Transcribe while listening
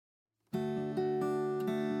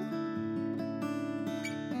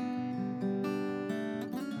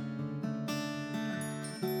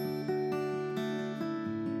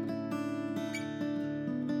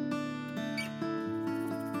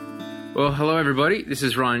Well, hello everybody, this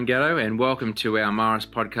is Ryan Gatto and welcome to our Marist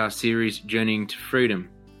podcast series, Journeying to Freedom.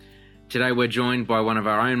 Today we're joined by one of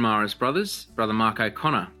our own Marist brothers, Brother Mark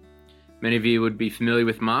O'Connor. Many of you would be familiar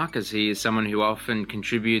with Mark as he is someone who often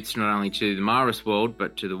contributes not only to the Marist world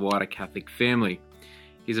but to the wider Catholic family.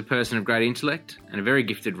 He's a person of great intellect and a very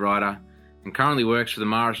gifted writer and currently works for the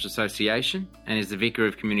Marist Association and is the Vicar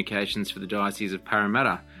of Communications for the Diocese of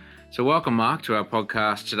Parramatta. So welcome Mark to our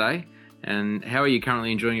podcast today. And how are you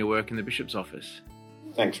currently enjoying your work in the Bishop's Office?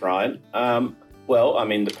 Thanks, Ryan.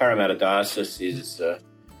 The Parramatta Diocese is a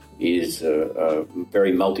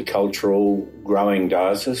very multicultural, growing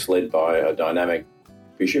diocese led by a dynamic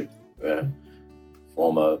bishop,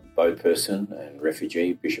 former boat person and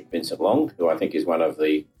refugee, Bishop Vincent Long, who I think is one of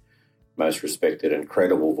the most respected and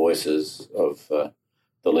credible voices of the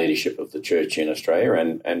leadership of the Church in Australia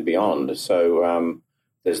and beyond. So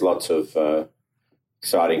there's lots of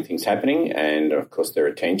exciting things happening, and of course there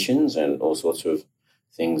are tensions and all sorts of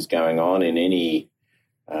things going on in any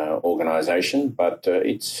organisation. But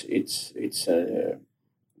it's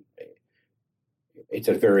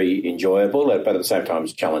a very enjoyable, but at the same time,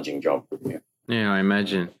 it's a challenging job. Yeah, I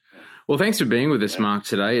imagine. Well, thanks for being with us, Mark.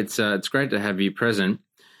 Today, it's great to have you present.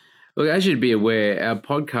 Look, as you'd be aware, our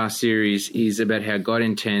podcast series is about how God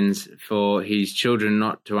intends for His children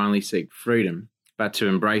not to only seek freedom, but to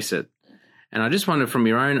embrace it. And I just wonder, from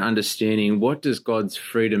your own understanding, what does God's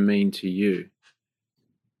freedom mean to you?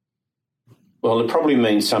 Well, it probably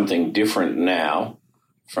means something different now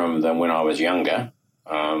than when I was younger,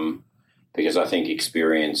 because I think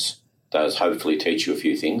experience does hopefully teach you a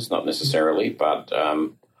few things, not necessarily, but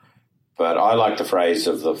I like the phrase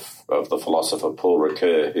of the philosopher Paul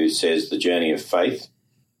Ricoeur, who says the journey of faith,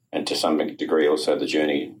 and to some degree also the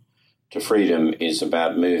journey to freedom, is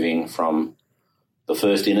about moving from the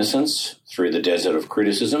first innocence through the desert of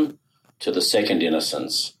criticism to the second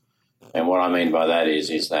innocence. And what I mean by that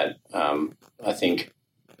is that I think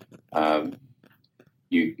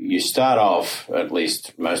you start off, at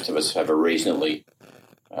least most of us have a reasonably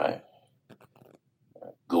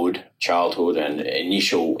good childhood and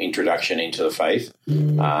initial introduction into the faith.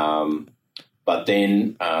 But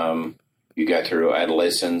then you go through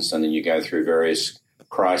adolescence, and then you go through various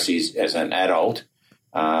crises as an adult.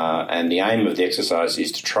 And the aim of the exercise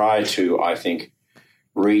is to try to, I think,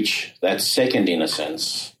 reach that second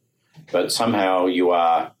innocence, but somehow you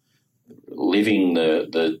are living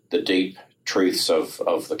the deep truths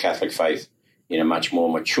of the Catholic faith in a much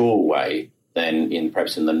more mature way than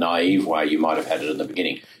perhaps in the naive way you might have had it in the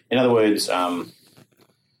beginning. In other words,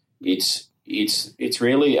 it's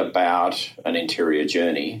really about an interior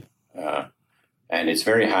journey, and it's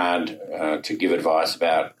very hard to give advice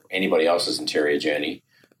about anybody else's interior journey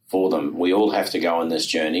for them. We all have to go on this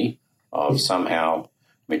journey of somehow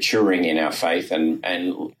maturing in our faith and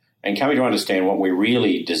coming to understand what we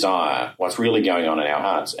really desire, what's really going on in our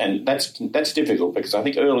hearts. And that's difficult, because I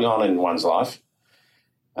think early on in one's life,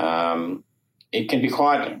 it can be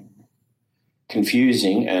quite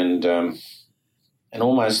confusing and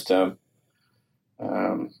almost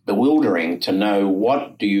bewildering to know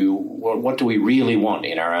what do we really want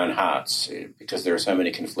in our own hearts, because there are so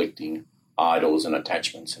many conflicting idols and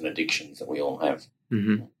attachments and addictions that we all have.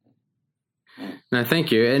 Mm-hmm. No,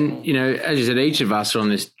 thank you. And, as you said, each of us are on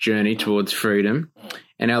this journey towards freedom,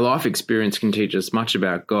 and our life experience can teach us much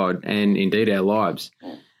about God and indeed our lives.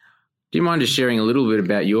 Do you mind just sharing a little bit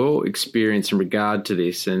about your experience in regard to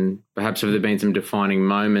this, and perhaps have there been some defining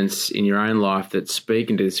moments in your own life that speak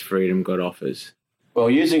into this freedom God offers? Well,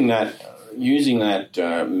 using that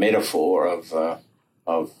metaphor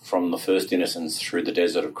of from the first innocence through the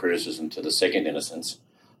desert of criticism to the second innocence,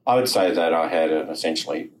 I would say that I had an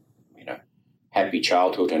essentially, happy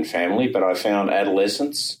childhood and family, but I found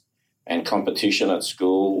adolescence and competition at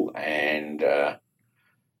school and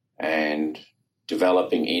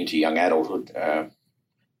developing into young adulthood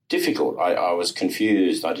difficult. I was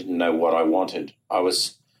confused. I didn't know what I wanted. I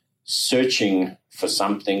was searching for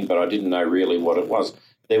something, but I didn't know really what it was.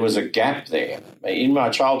 There was a gap there. In my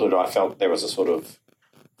childhood, I felt there was a sort of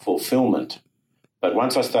fulfillment. But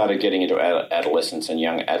once I started getting into adolescence and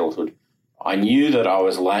young adulthood, I knew that I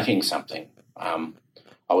was lacking something.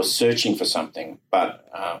 I was searching for something, but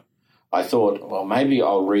I thought, well, maybe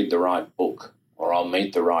I'll read the right book, or I'll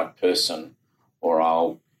meet the right person, or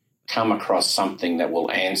I'll come across something that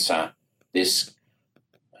will answer this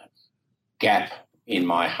gap in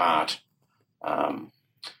my heart.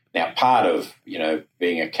 Now, part of,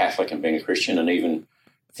 being a Catholic and being a Christian, and even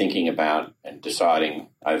thinking about and deciding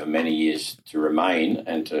over many years to remain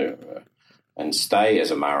and stay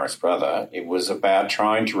as a Marist brother, it was about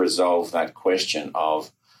trying to resolve that question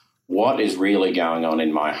of what is really going on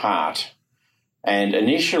in my heart. And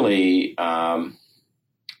initially,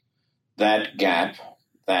 that gap,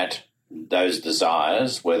 those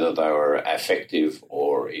desires, whether they were affective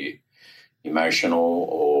or emotional,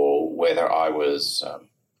 or whether I was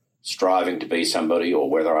striving to be somebody, or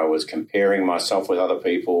whether I was comparing myself with other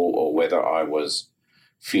people, or whether I was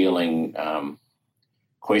feeling,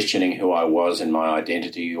 questioning who I was in my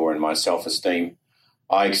identity or in my self-esteem,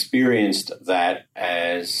 I experienced that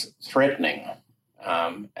as threatening,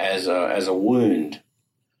 as a wound,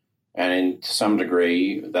 and to some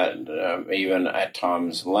degree that even at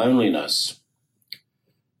times loneliness.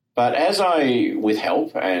 But as I, with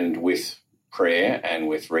help and with prayer and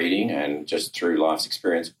with reading and just through life's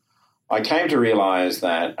experience, I came to realise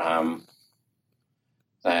that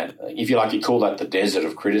that, if you like, you call that the desert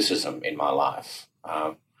of criticism in my life.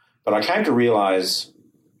 But I came to realise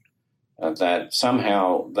that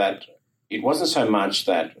somehow that it wasn't so much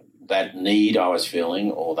that need I was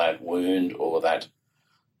feeling, or that wound, or that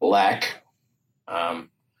lack,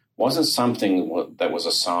 wasn't something that was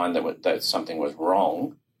a sign that something was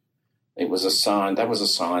wrong. It was a sign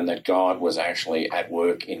that God was actually at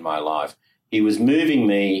work in my life. He was moving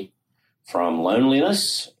me from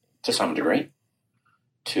loneliness to some degree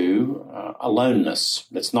to aloneness.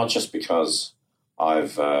 It's not just because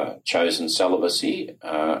I've chosen celibacy.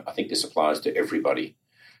 I think this applies to everybody.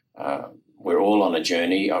 We're all on a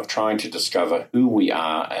journey of trying to discover who we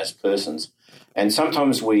are as persons. And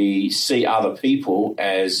sometimes we see other people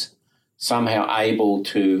as somehow able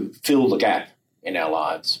to fill the gap in our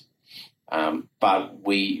lives. But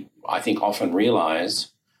we, I think, often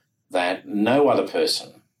realise that no other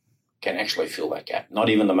person can actually fill that gap, not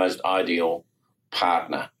even the most ideal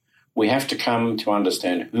partner. We have to come to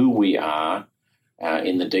understand who we are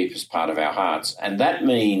in the deepest part of our hearts. And that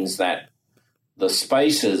means that the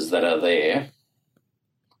spaces that are there,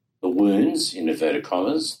 the wounds, in inverted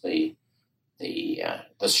commas, the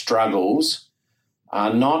struggles,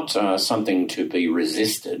 are not something to be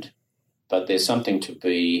resisted, but they're something to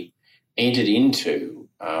be entered into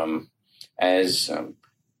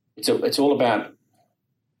it's all about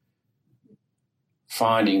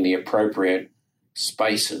finding the appropriate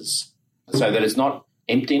spaces so that it's not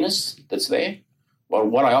emptiness that's there. Well,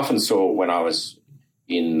 what I often saw when I was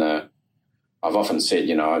I've often said,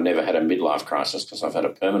 I've never had a midlife crisis because I've had a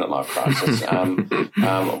permanent life crisis.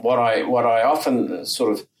 What I often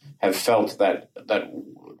sort of have felt that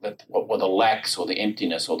what were the lacks or the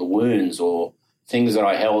emptiness or the wounds or things that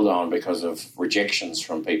I held on because of rejections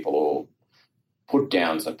from people or put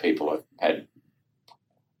downs that people had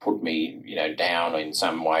put me, down in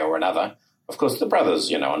some way or another. Of course, the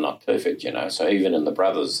brothers, are not perfect, So even in the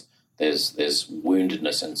brothers, there's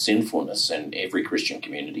woundedness and sinfulness in every Christian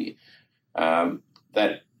community.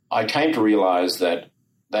 That I came to realise that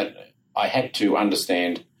I had to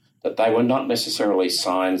understand that they were not necessarily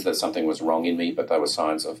signs that something was wrong in me, but they were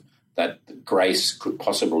signs of that grace could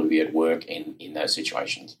possibly be at work in those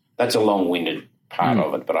situations. That's a long-winded part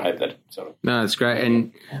of it, but I hope that sort of... No, that's great.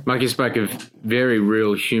 And Mike, you spoke of very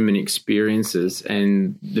real human experiences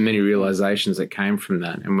and the many realizations that came from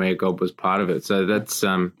that and where God was part of it. So that's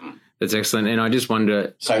excellent. And I just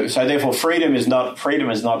wonder... So therefore freedom is not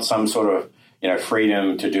some sort of,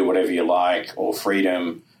 freedom to do whatever you like, or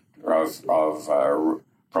freedom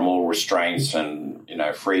from all restraints and,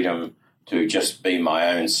 freedom to just be my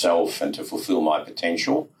own self and to fulfill my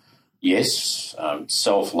potential. Yes,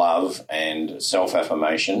 self-love and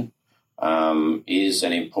self-affirmation is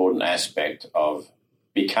an important aspect of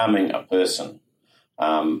becoming a person.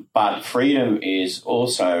 But freedom is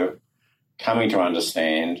also coming to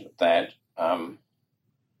understand that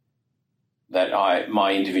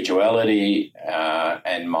my individuality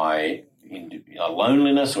and my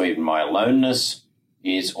loneliness, or even my aloneness,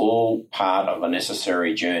 is all part of a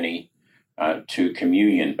necessary journey to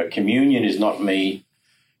communion. But communion is not me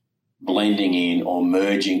blending in or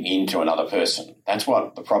merging into another person. That's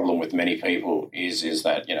what the problem with many people is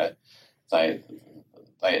that, they've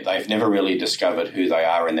never really discovered who they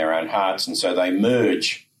are in their own hearts, and so they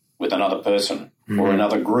merge with another person or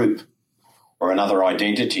another group or another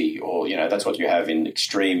identity, or, that's what you have in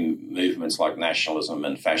extreme movements like nationalism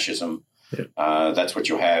and fascism. Yeah. That's what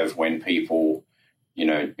you have when people,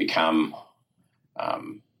 become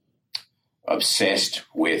obsessed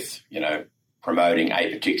with, promoting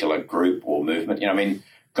a particular group or movement.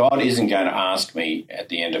 God isn't going to ask me at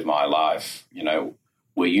the end of my life,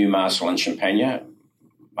 were you Marcel and Champagne,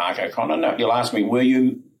 Mark O'Connor? No, he'll ask me, were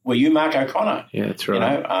you Mark O'Connor? Yeah, that's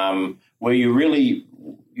right. Were you really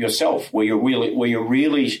yourself? Were you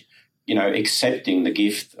really, accepting the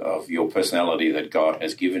gift of your personality that God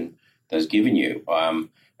has given you?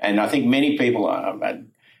 And I think many people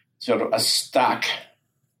are stuck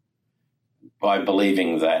by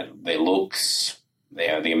believing that their looks,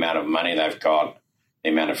 the amount of money they've got, the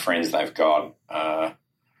amount of friends they've got,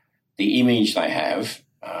 the image they have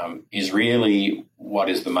is really what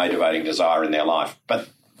is the motivating desire in their life. But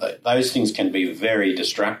those things can be very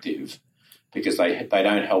destructive because they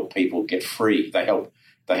don't help people get free. They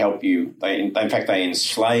help you. In fact, they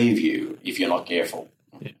enslave you if you're not careful.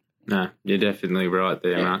 Yeah. No, you're definitely right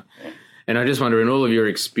there, Mark. Yeah. And I just wonder, in all of your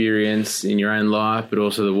experience in your own life, but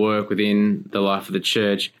also the work within the life of the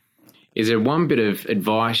church, is there one bit of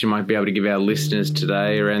advice you might be able to give our listeners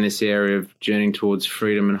today around this area of journeying towards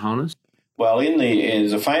freedom and wholeness? Well,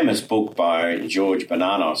 there's a famous book by George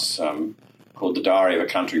Bernanos called The Diary of a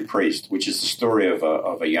Country Priest, which is the story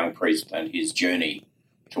of a young priest and his journey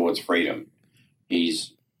towards freedom.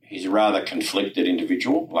 He's a rather conflicted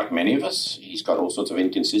individual, like many of us. He's got all sorts of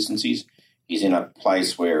inconsistencies. He's in a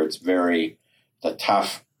place where it's the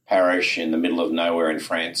tough parish in the middle of nowhere in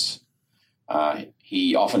France.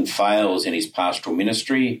 He often fails in his pastoral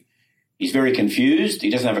ministry. He's very confused. He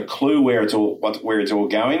doesn't have a clue where it's all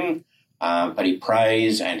going, but he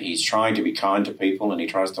prays and he's trying to be kind to people and he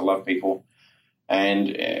tries to love people.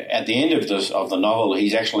 And at the end of the novel, he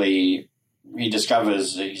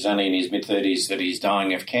discovers he's only in his mid-30s that he's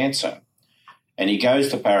dying of cancer. And he goes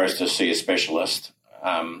to Paris to see a specialist.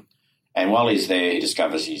 And while he's there, he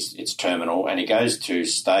discovers it's terminal, and he goes to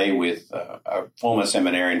stay with a former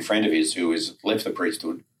seminarian friend of his who has left the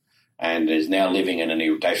priesthood and is now living in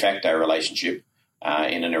a de facto relationship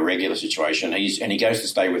in an irregular situation. And he goes to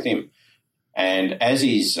stay with him. And as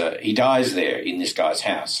he dies there in this guy's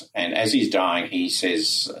house, and as he's dying, he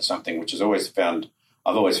says something which I've always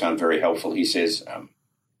found very helpful. He says,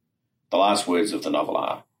 the last words of the novel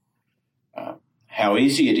are, how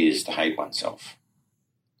easy it is to hate oneself.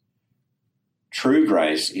 True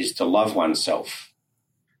grace is to love oneself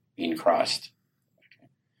in Christ.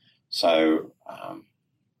 So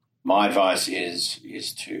my advice is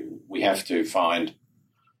we have to find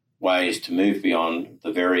ways to move beyond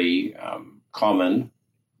the very common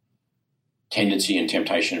tendency and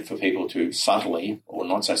temptation for people to subtly, or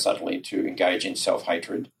not so subtly, to engage in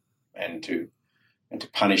self-hatred and to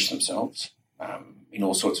punish themselves in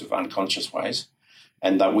all sorts of unconscious ways.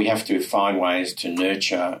 And that we have to find ways to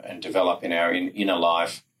nurture and develop in our inner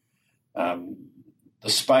life the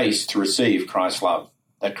space to receive Christ's love,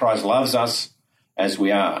 that Christ loves us as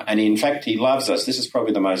we are. And in fact, he loves us. This is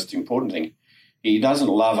probably the most important thing. He doesn't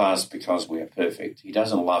love us because we are perfect. He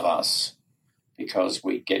doesn't love us because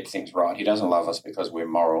we get things right. He doesn't love us because we're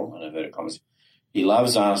moral, in inverted commas. He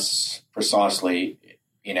loves us precisely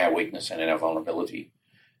in our weakness and in our vulnerability.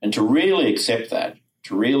 And to really accept that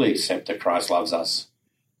Christ loves us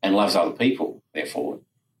and loves other people, therefore,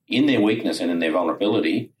 in their weakness and in their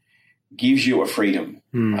vulnerability, gives you a freedom.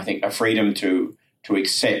 I think a freedom to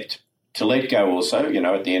accept, to let go also,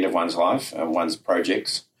 at the end of one's life, one's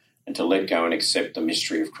projects, and to let go and accept the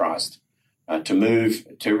mystery of Christ,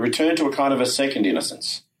 to return to a kind of a second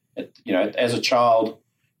innocence. As a child,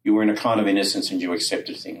 you were in a kind of innocence and you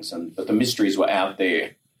accepted things, but the mysteries were out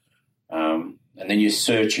there. And then you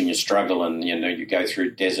search and you struggle and, you go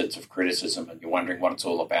through deserts of criticism and you're wondering what it's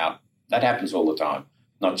all about. That happens all the time,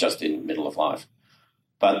 not just in the middle of life.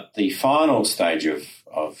 But the final stage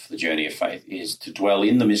of the journey of faith is to dwell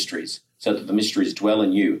in the mysteries so that the mysteries dwell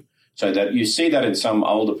in you, so that you see that in some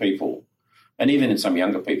older people and even in some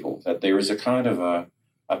younger people, that there is a kind of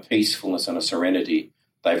a peacefulness and a serenity.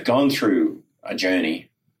 They've gone through a journey.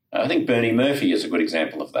 I think Bernie Murphy is a good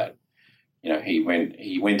example of that.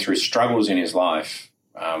 He went through struggles in his life,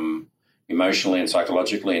 emotionally and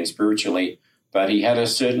psychologically and spiritually, but he had a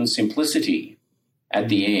certain simplicity at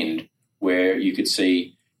the end where you could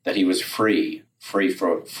see that he was free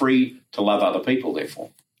to love other people,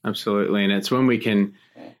 therefore. Absolutely. And it's when we can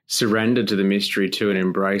surrender to the mystery too and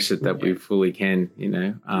embrace it that we fully can,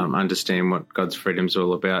 understand what God's freedom is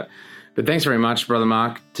all about. But thanks very much, Brother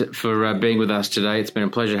Mark, for being with us today. It's been a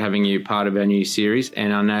pleasure having you part of our new series,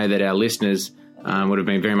 and I know that our listeners would have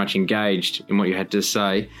been very much engaged in what you had to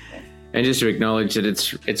say. And just to acknowledge that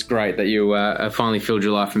it's great that you finally filled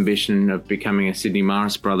your life ambition of becoming a Sydney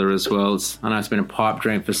Marist brother as well. I know it's been a pipe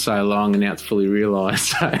dream for so long, and now it's fully realised.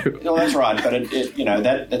 So. No, that's right, but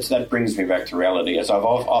that brings me back to reality. As I've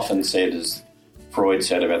often said, as Freud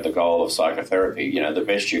said about the goal of psychotherapy, the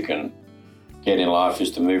best you can get in life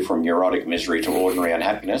is to move from neurotic misery to ordinary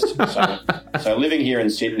unhappiness. So living here in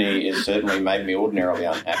Sydney has certainly made me ordinarily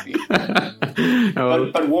unhappy.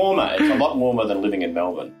 But warmer. It's a lot warmer than living in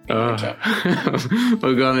Melbourne in winter.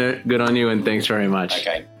 Well, good on you, and thanks very much.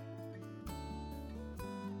 Okay.